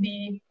used to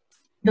be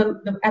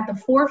at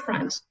the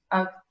forefront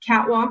of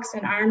Catwalks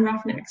and Iron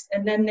Roughnecks,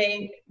 and then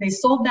they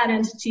sold that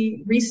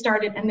entity,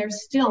 restarted, and they're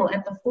still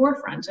at the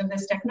forefront of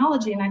this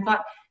technology. And I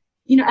thought,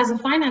 as a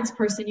finance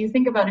person, you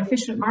think about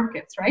efficient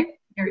markets, right?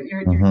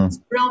 You're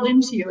drilled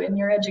into you in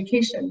your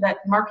education that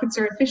markets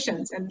are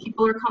efficient and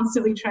people are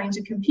constantly trying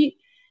to compete.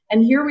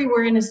 And here we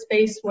were in a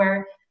space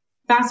where,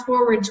 fast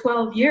forward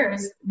 12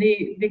 years,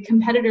 the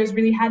competitors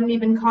really hadn't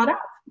even caught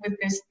up with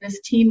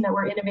this team that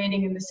were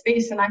innovating in the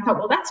space. And I thought,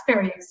 well, that's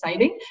very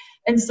exciting.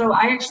 And so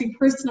I actually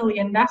personally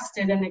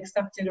invested and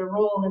accepted a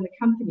role in the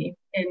company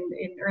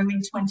in early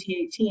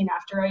 2018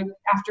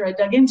 after I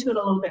dug into it a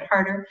little bit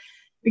harder,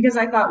 because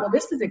I thought, well,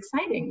 this is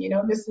exciting.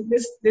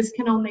 This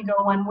can only go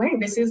one way.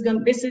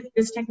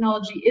 This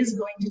technology is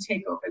going to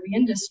take over the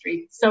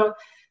industry. So,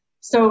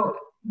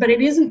 but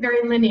it isn't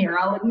very linear.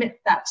 I'll admit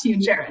that to you,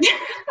 Jared.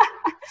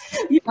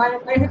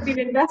 I have been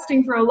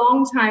investing for a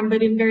long time,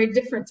 but in very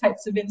different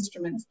types of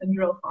instruments than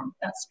Drillform.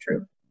 That's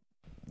true.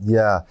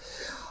 Yeah.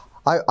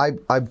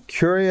 I'm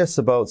curious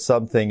about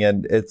something,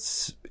 and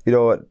it's,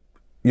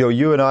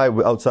 you and I,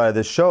 outside of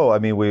this show, I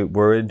mean,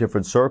 we're in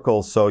different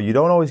circles, so you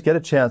don't always get a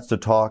chance to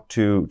talk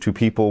to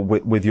people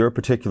with your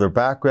particular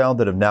background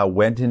that have now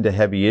went into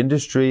heavy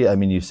industry. I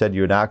mean, you said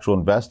you're an actual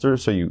investor,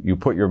 so you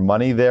put your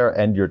money there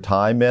and your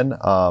time in.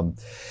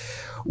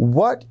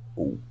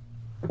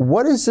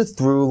 What is the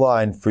through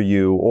line for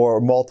you,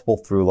 or multiple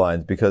through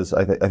lines, because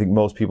I think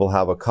most people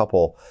have a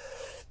couple,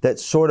 that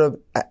sort of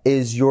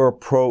is your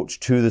approach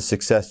to the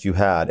success you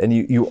had? And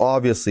you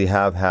obviously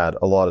have had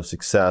a lot of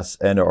success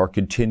and are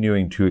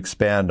continuing to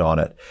expand on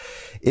it.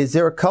 Is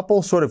there a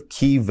couple sort of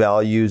key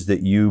values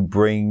that you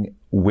bring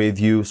with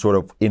you sort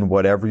of in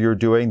whatever you're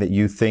doing that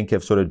you think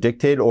have sort of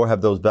dictated, or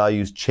have those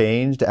values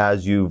changed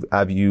as you've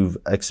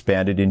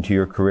expanded into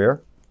your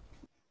career?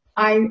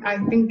 I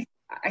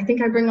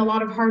think I bring a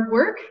lot of hard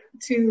work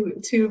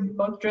to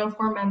both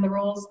Drillform and the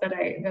roles that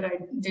I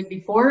did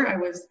before. I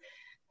was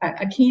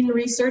a keen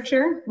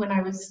researcher when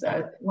I was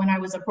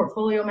a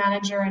portfolio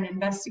manager and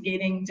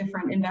investigating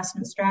different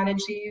investment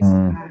strategies.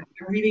 I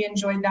really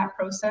enjoyed that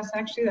process.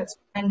 Actually, that's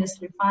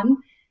tremendously fun.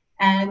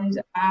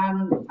 And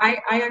I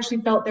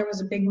actually felt there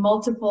was a big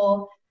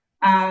multiple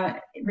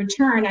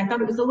return. I thought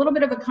it was a little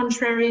bit of a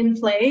contrarian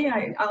play.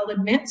 I'll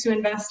admit, to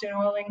invest in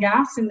oil and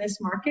gas in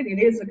this market. It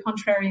is a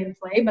contrarian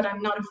play, but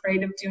I'm not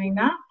afraid of doing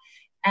that.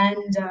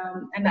 And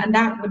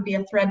that would be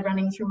a thread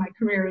running through my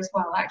career as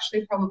well,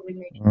 actually, probably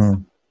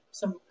making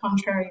some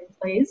contrarian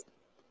plays.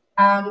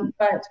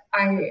 But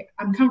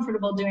I'm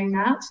comfortable doing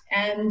that.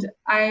 And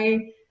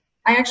I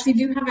actually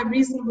do have a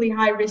reasonably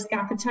high risk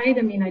appetite.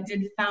 I mean, I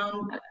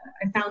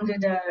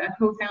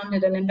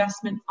co-founded an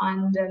investment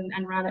fund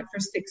and ran it for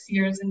 6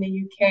 years in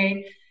the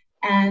UK.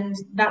 And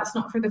that's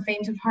not for the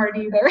faint of heart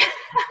either.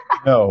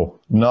 No,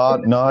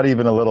 not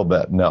even a little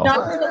bit. No.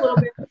 Not even a little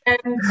bit.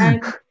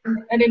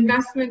 And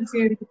investment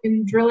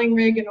in drilling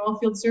rig and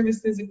oilfield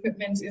services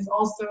equipment is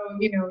also,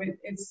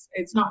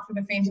 it's not for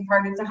the faint of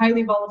heart. It's a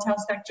highly volatile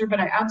sector,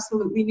 but I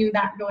absolutely knew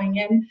that going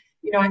in.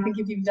 I think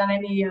if you've done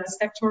any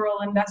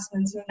sectoral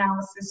investments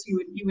analysis,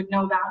 you would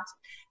know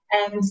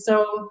that. And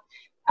so,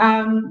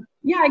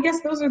 I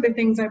guess those are the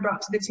things I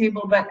brought to the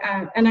table. But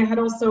and I had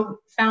also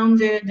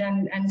founded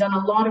and done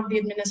a lot of the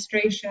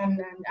administration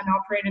and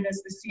operated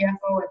as the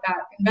CFO at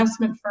that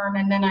investment firm.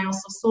 And then I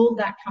also sold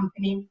that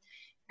company.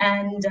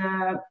 And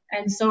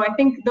so I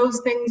think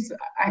those things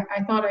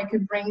I thought I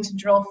could bring to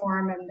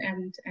Drillform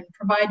and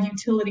provide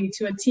utility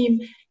to a team.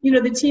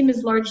 The team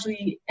is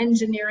largely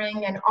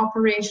engineering and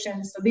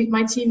operations. So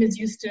my team is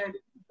used to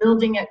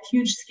building at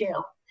huge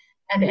scale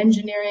and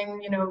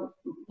engineering,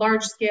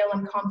 large scale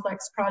and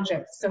complex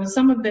projects. So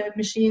some of the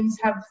machines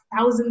have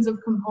thousands of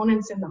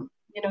components in them,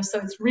 so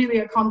it's really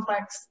a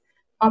complex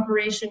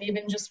operation,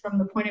 even just from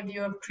the point of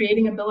view of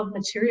creating a bill of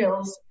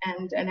materials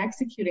and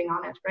executing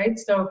on it, right?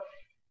 So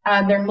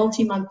they're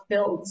multi-month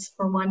builds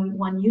for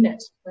one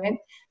unit, right?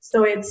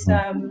 So it's,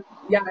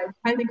 it's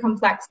highly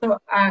complex. So,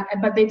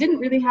 but they didn't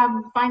really have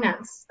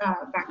finance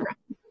background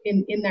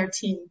in their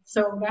team.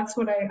 So that's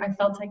what I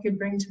felt I could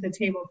bring to the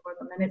table for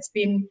them. And it's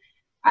been,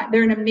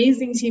 they're an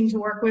amazing team to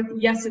work with.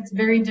 Yes, it's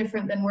very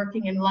different than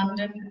working in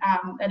London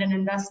at an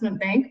investment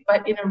bank,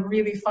 but in a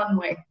really fun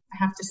way, I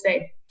have to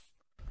say.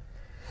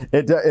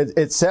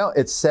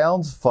 It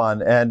sounds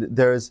fun, and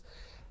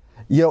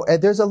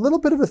And there's a little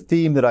bit of a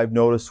theme that I've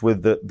noticed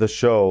with the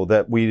show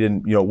that we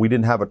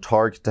didn't have a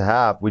target to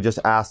have. We just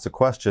ask the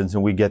questions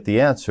and we get the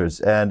answers.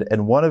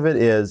 And one of it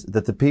is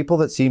that the people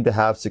that seem to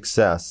have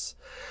success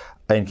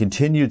and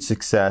continued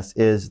success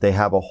is they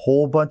have a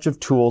whole bunch of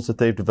tools that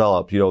they've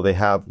developed. They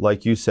have,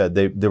 like you said,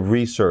 the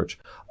research,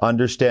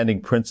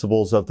 understanding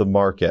principles of the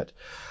market.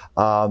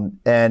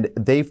 And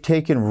they've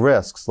taken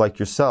risks like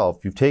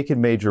yourself. You've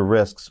taken major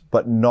risks,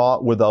 but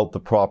not without the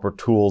proper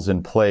tools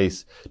in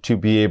place to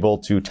be able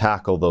to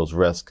tackle those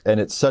risks. And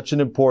it's such an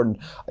important,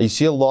 you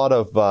see a lot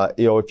of,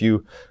 if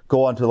you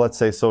go onto, let's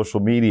say, social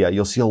media,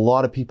 you'll see a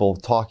lot of people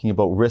talking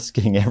about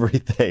risking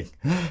everything.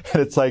 And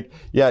it's like,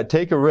 yeah,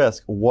 take a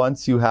risk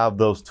once you have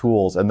those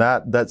tools. And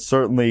that's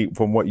certainly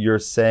from what you're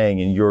saying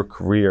in your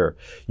career,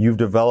 you've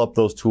developed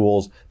those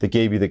tools that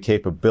gave you the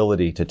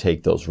capability to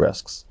take those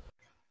risks.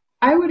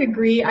 I would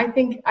agree. I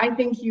think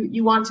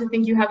you want to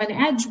think you have an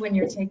edge when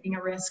you're taking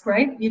a risk,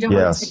 right? You don't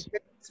want to take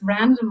risks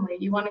randomly.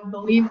 You want to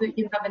believe that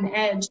you have an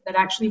edge that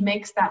actually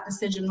makes that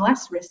decision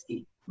less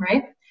risky,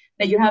 right?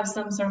 That you have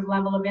some sort of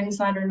level of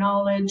insider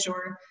knowledge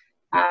or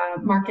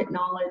market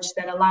knowledge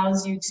that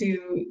allows you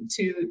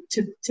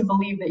to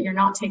believe that you're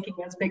not taking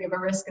as big of a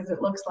risk as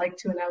it looks like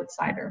to an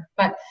outsider.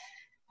 But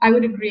I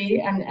would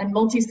agree, and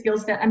multi-skill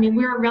set. I mean,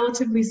 we're a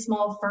relatively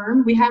small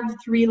firm. We have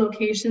 3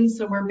 locations,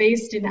 so we're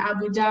based in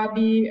Abu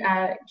Dhabi,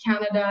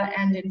 Canada,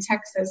 and in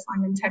Texas.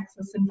 I'm in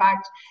Texas, in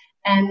fact.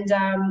 And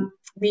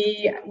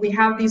we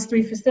have these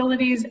 3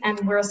 facilities, and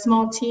we're a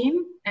small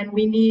team, and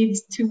we need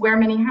to wear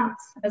many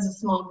hats as a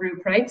small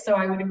group, right? So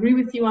I would agree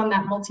with you on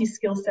that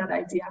multi-skill set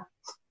idea.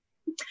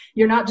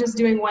 You're not just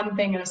doing one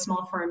thing in a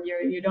small firm.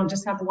 You don't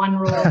just have one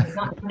role.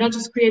 You're not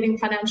just creating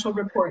financial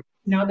reports.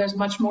 There's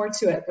much more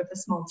to it with a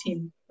small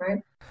team,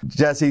 right?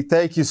 Jessie,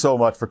 thank you so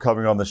much for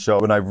coming on the show.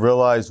 When I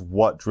realized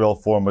what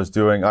Drillform was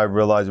doing, I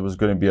realized it was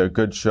going to be a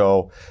good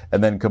show.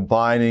 And then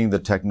combining the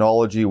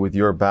technology with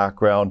your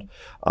background,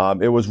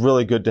 it was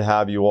really good to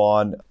have you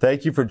on.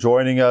 Thank you for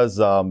joining us.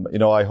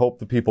 I hope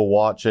the people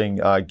watching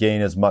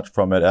gain as much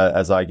from it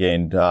as I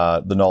gained,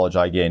 the knowledge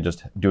I gained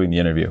just doing the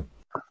interview.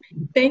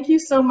 Thank you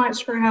so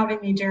much for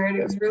having me, Jared.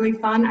 It was really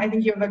fun. I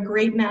think you have a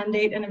great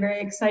mandate and a very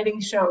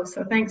exciting show.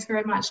 So thanks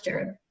very much,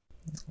 Jared.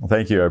 Well,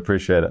 thank you. I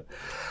appreciate it.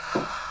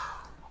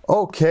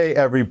 Okay,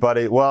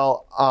 everybody.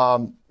 Well,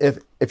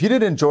 if you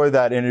did enjoy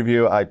that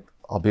interview,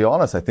 I'll be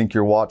honest, I think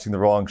you're watching the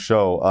wrong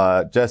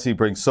show. Jessie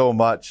brings so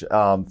much.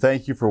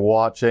 Thank you for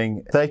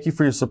watching. Thank you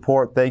for your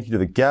support. Thank you to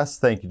the guests.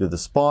 Thank you to the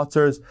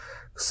sponsors.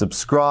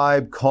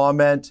 Subscribe,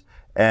 comment,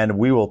 and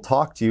we will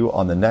talk to you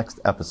on the next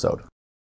episode.